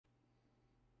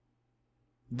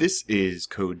This is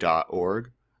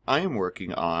Code.org. I am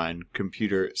working on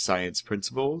computer science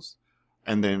principles,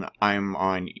 and then I'm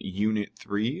on Unit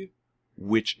 3,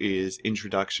 which is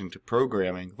Introduction to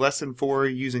Programming, Lesson 4,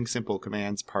 Using Simple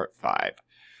Commands, Part 5.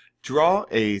 Draw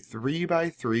a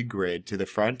 3x3 grid to the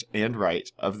front and right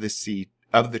of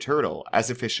the turtle as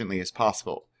efficiently as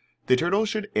possible. The turtle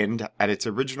should end at its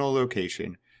original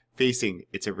location, facing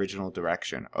its original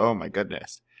direction. Oh my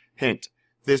goodness. Hint.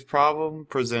 This problem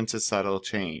presents a subtle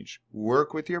change.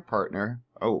 Work with your partner,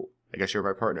 I guess you're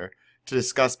my partner, to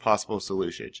discuss possible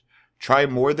solutions. Try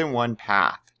more than one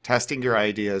path. Testing your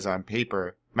ideas on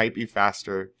paper might be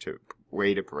faster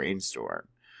way to brainstorm.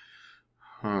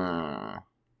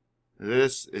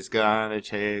 This is gonna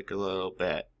take a little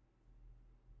bit.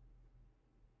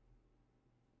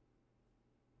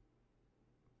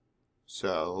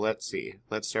 So let's see.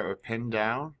 Let's start with pin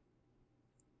down.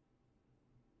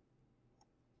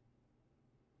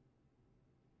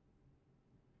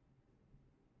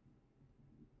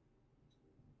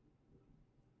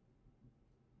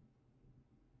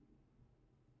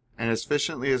 And as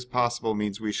efficiently as possible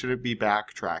means we shouldn't be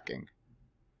backtracking.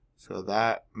 So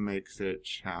that makes it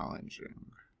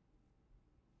challenging.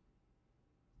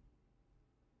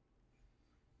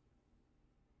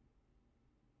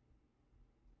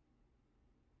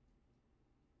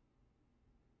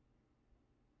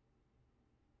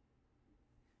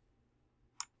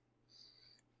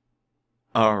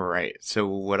 Alright, so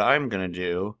what I'm going to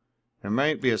do, there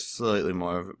might be a slightly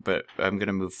more, but I'm going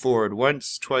to move forward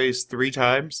once, twice, 3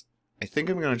 times. I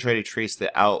think I'm going to try to trace the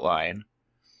outline.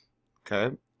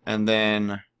 Okay, and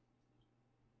then,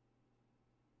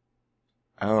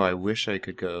 I wish I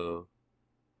could go,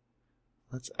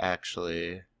 let's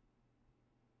actually,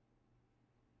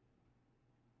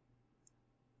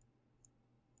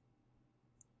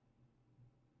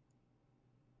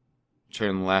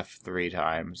 turn left 3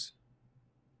 times.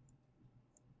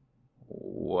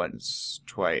 Once,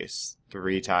 twice,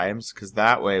 3 times, because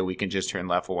that way we can just turn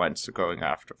left once going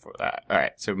after for that.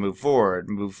 Alright, so move forward,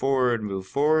 move forward, move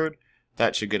forward.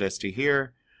 That should get us to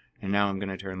here. And now I'm going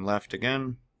to turn left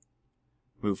again.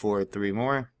 Move forward 3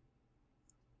 more.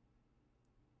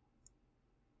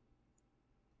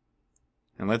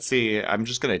 And let's see, I'm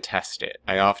just going to test it.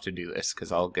 I often do this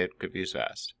because I'll get confused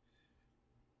fast.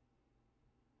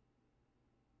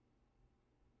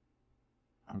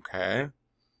 Okay.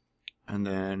 And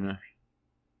then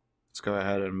let's go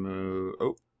ahead and move,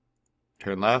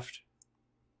 turn left,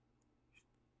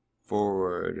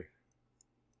 forward,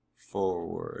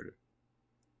 forward,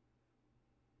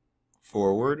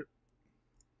 forward.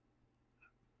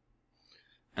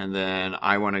 And then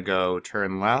I want to go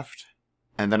turn left,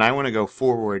 and then I want to go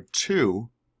forward 2,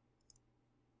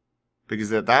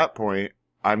 because at that point,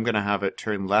 I'm going to have it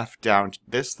turn left down to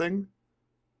this thing,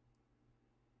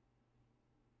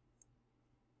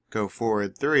 go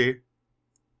forward 3, I'm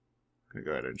going to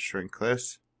go ahead and shrink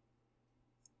this,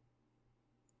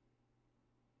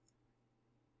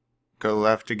 go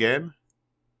left again,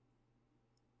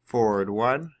 forward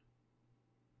 1,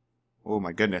 oh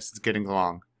my goodness, it's getting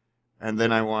long, and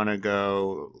then I want to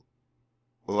go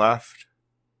left,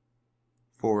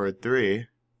 forward 3,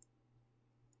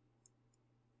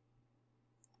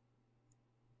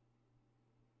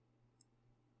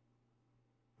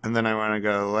 and then I want to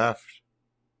go left,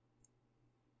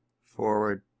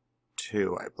 forward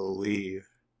 2, I believe.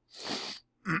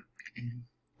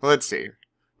 Let's see.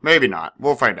 Maybe not.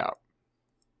 We'll find out.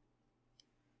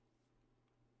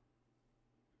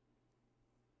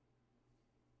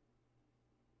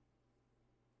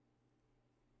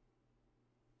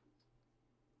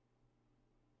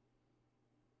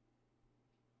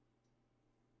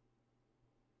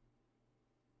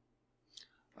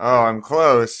 Oh, I'm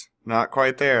close. Not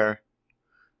quite there.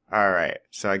 Alright,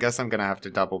 so I guess I'm gonna have to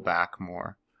double back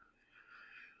more.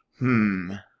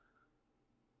 I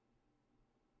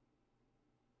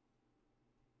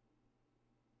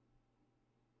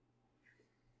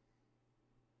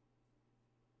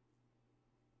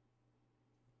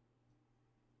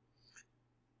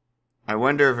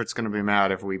wonder if it's gonna be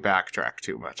mad if we backtrack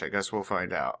too much. I guess we'll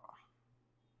find out.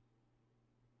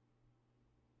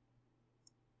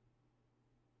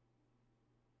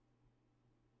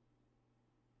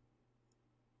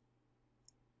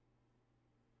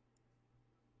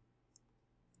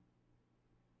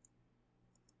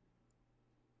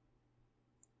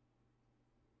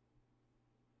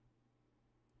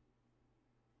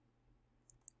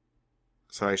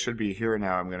 So I should be here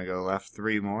now. I'm going to go left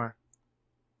 3 more,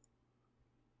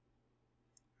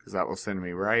 because that will send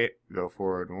me right. Go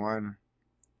forward 1.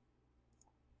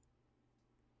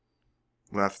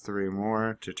 Left 3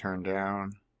 more to turn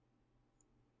down.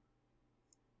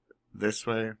 this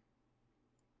way.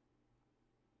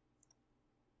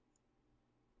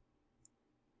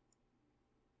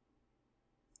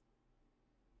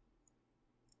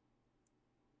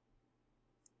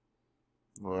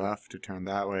 Left to turn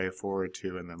that way, forward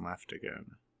 2, and then left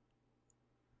again.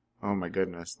 Oh my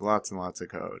goodness, lots and lots of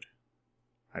code.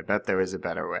 I bet there is a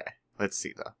better way. Let's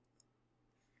see though.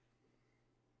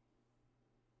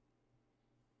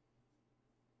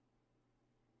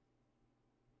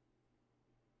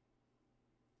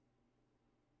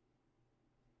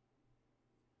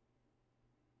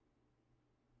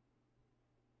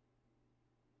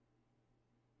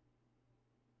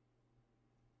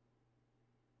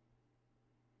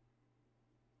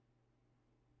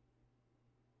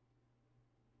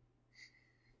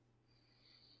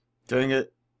 Doing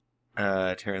it.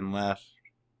 Turn left,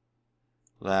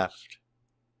 left,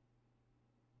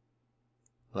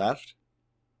 left,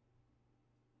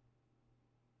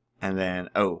 and then,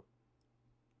 oh,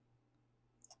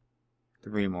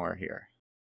 3 more here.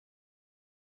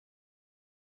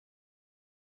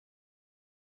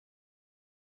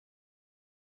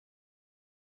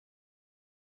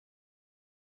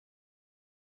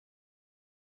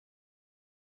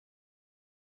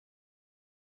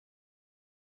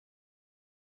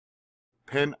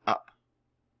 Pin up.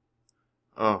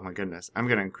 Oh my goodness, I'm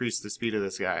gonna increase the speed of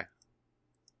this guy.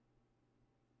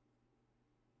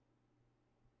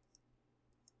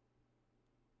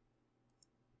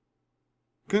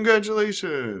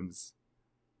 Congratulations!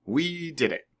 We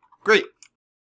did it. Great!